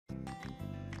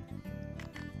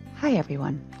Hi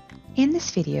everyone. In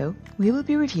this video, we will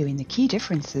be reviewing the key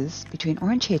differences between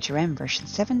OrangeHRM version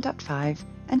 7.5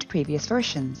 and previous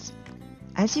versions.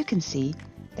 As you can see,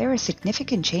 there are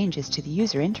significant changes to the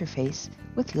user interface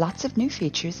with lots of new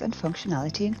features and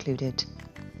functionality included.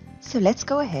 So let's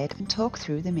go ahead and talk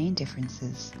through the main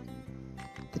differences.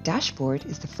 The dashboard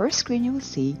is the first screen you will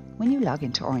see when you log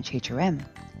into OrangeHRM.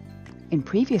 In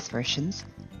previous versions,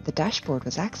 the dashboard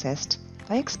was accessed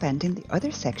by expanding the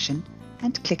Other section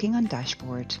and clicking on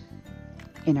Dashboard.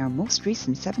 In our most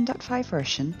recent 7.5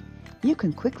 version, you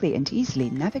can quickly and easily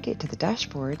navigate to the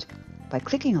dashboard by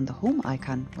clicking on the Home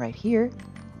icon right here,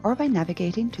 or by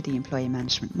navigating to the Employee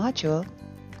Management module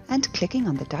and clicking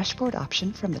on the Dashboard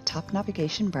option from the top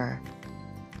navigation bar.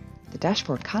 The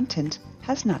dashboard content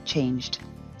has not changed,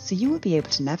 so you will be able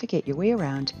to navigate your way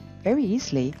around very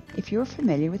easily if you're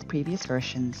familiar with previous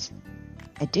versions.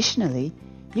 Additionally,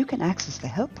 you can access the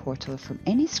Help portal from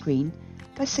any screen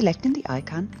by selecting the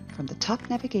icon from the top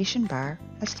navigation bar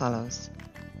as follows.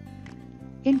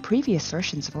 In previous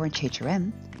versions of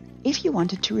OrangeHRM, if you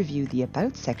wanted to review the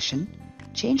About section,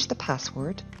 change the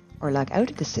password, or log out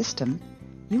of the system,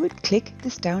 you would click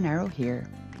this down arrow here.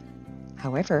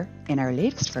 However, in our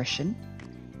latest version,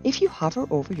 if you hover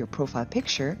over your profile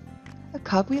picture, a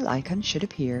cogwheel icon should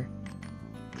appear.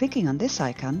 Clicking on this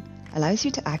icon allows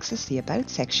you to access the About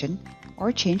section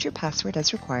or change your password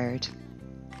as required.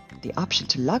 The option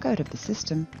to log out of the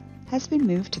system has been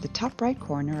moved to the top right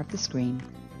corner of the screen.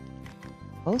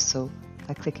 Also,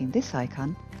 by clicking this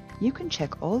icon, you can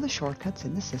check all the shortcuts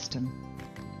in the system.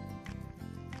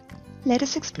 Let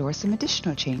us explore some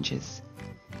additional changes.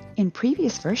 In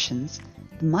previous versions,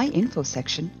 the My Info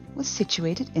section was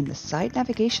situated in the side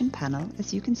navigation panel,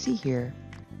 as you can see here.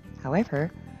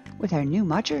 However, with our new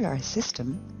modular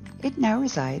system, it now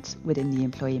resides within the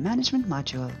Employee Management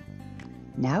module.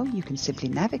 Now you can simply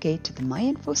navigate to the My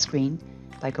Info screen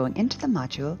by going into the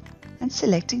module and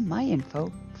selecting My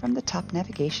Info from the top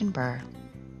navigation bar.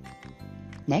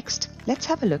 Next, let's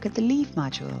have a look at the Leave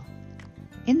module.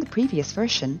 In the previous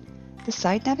version, the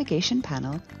side navigation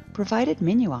panel provided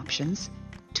menu options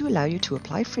to allow you to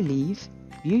apply for leave,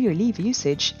 view your leave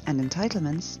usage and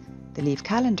entitlements, the leave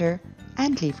calendar,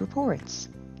 and leave reports.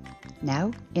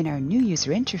 Now, in our new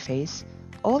user interface,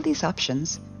 all these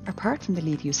options, apart from the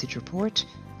leave usage report,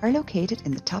 are located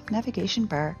in the top navigation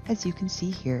bar, as you can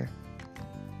see here.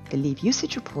 The leave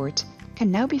usage report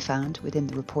can now be found within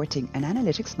the Reporting and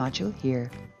Analytics module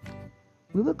here.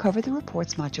 We will cover the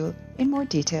Reports module in more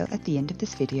detail at the end of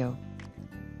this video.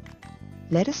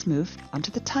 Let us move on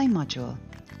to the Time module.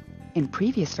 In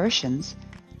previous versions,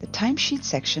 the Timesheet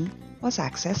section was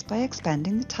accessed by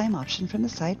expanding the Time option from the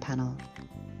side panel.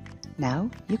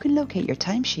 Now you can locate your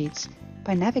timesheets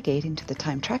by navigating to the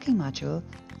Time Tracking module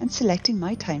and selecting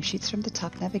My Timesheets from the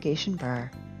top navigation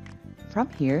bar. From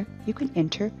here, you can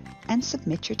enter and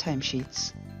submit your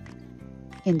timesheets.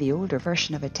 In the older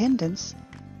version of Attendance,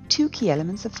 two key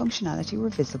elements of functionality were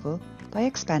visible by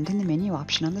expanding the menu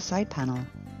option on the side panel.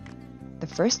 The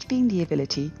first being the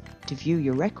ability to view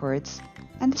your records,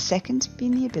 and the second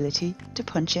being the ability to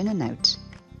punch in and out.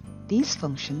 These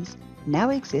functions now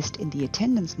exist in the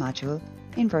Attendance module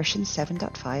in version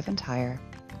 7.5 and higher.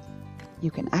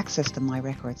 You can access the My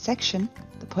Records section,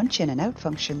 the punch in and out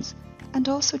functions, and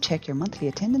also check your monthly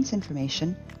attendance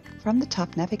information from the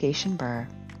top navigation bar.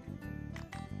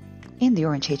 In the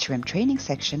OrangeHRM training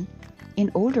section,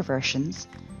 in older versions,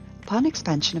 upon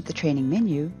expansion of the training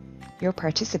menu, your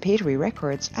participatory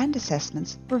records and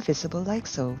assessments were visible like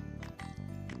so.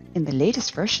 In the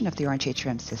latest version of the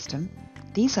OrangeHRM system,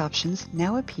 these options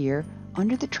now appear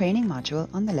under the Training module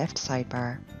on the left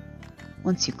sidebar.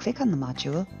 Once you click on the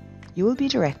module, you will be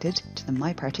directed to the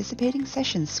My Participating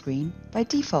Sessions screen by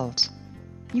default.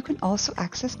 You can also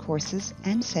access courses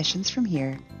and sessions from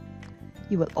here.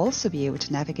 You will also be able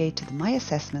to navigate to the My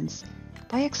Assessments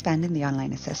by expanding the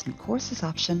Online Assessment Courses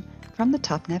option from the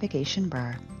top navigation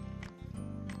bar.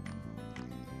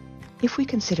 If we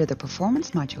consider the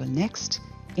Performance module next,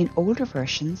 in older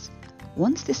versions,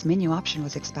 once this menu option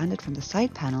was expanded from the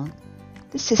side panel,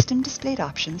 the system displayed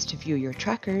options to view your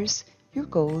trackers, your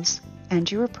goals,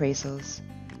 and your appraisals.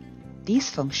 These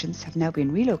functions have now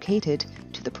been relocated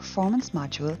to the Performance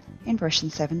module in version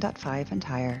 7.5 and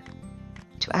higher.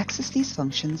 To access these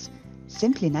functions,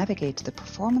 simply navigate to the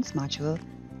Performance module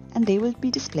and they will be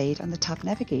displayed on the top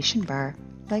navigation bar,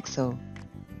 like so.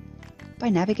 By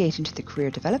navigating to the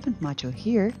Career Development module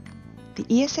here,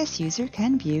 the ESS user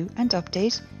can view and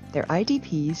update their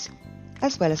IDPs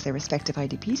as well as their respective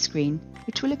IDP screen,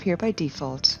 which will appear by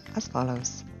default as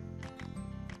follows.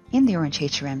 In the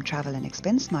OrangeHRM Travel and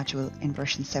Expense module in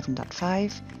version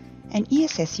 7.5, an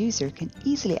ESS user can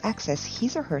easily access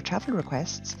his or her travel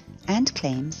requests and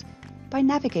claims by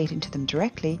navigating to them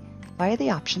directly via the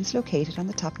options located on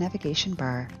the top navigation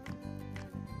bar.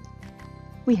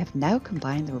 We have now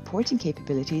combined the reporting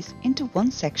capabilities into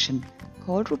one section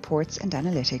called Reports and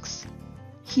Analytics.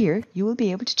 Here you will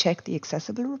be able to check the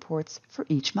accessible reports for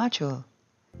each module.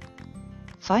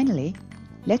 Finally,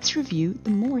 let's review the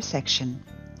More section.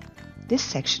 This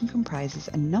section comprises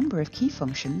a number of key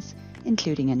functions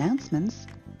including announcements,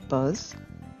 buzz,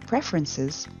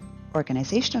 preferences,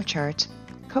 organizational chart,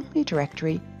 company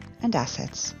directory, and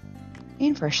assets.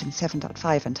 In version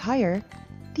 7.5 and higher,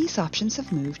 these options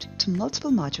have moved to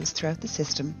multiple modules throughout the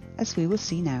system, as we will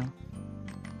see now.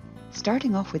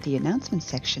 Starting off with the Announcements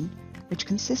section, which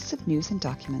consists of news and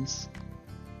documents.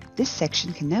 This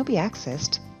section can now be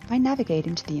accessed by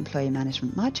navigating to the Employee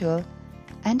Management module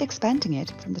and expanding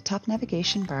it from the top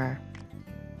navigation bar.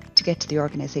 To get to the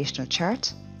organizational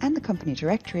chart and the company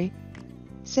directory,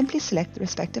 simply select the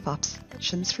respective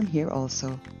options from here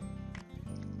also.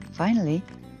 Finally,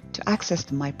 to access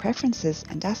the My Preferences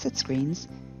and Asset screens,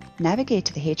 navigate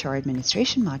to the HR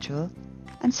Administration module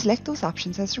and select those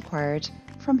options as required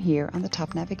from here on the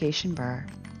top navigation bar.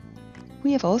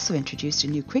 We have also introduced a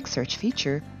new Quick Search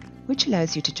feature which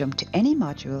allows you to jump to any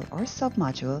module or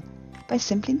sub-module by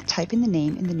simply typing the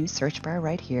name in the new search bar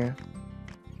right here.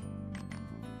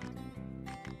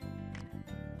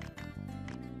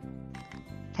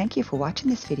 Thank you for watching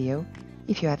this video.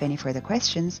 If you have any further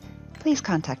questions, please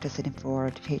contact us at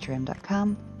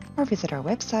info@orangehrm.com or visit our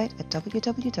website at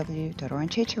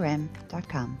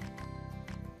www.orangehrm.com.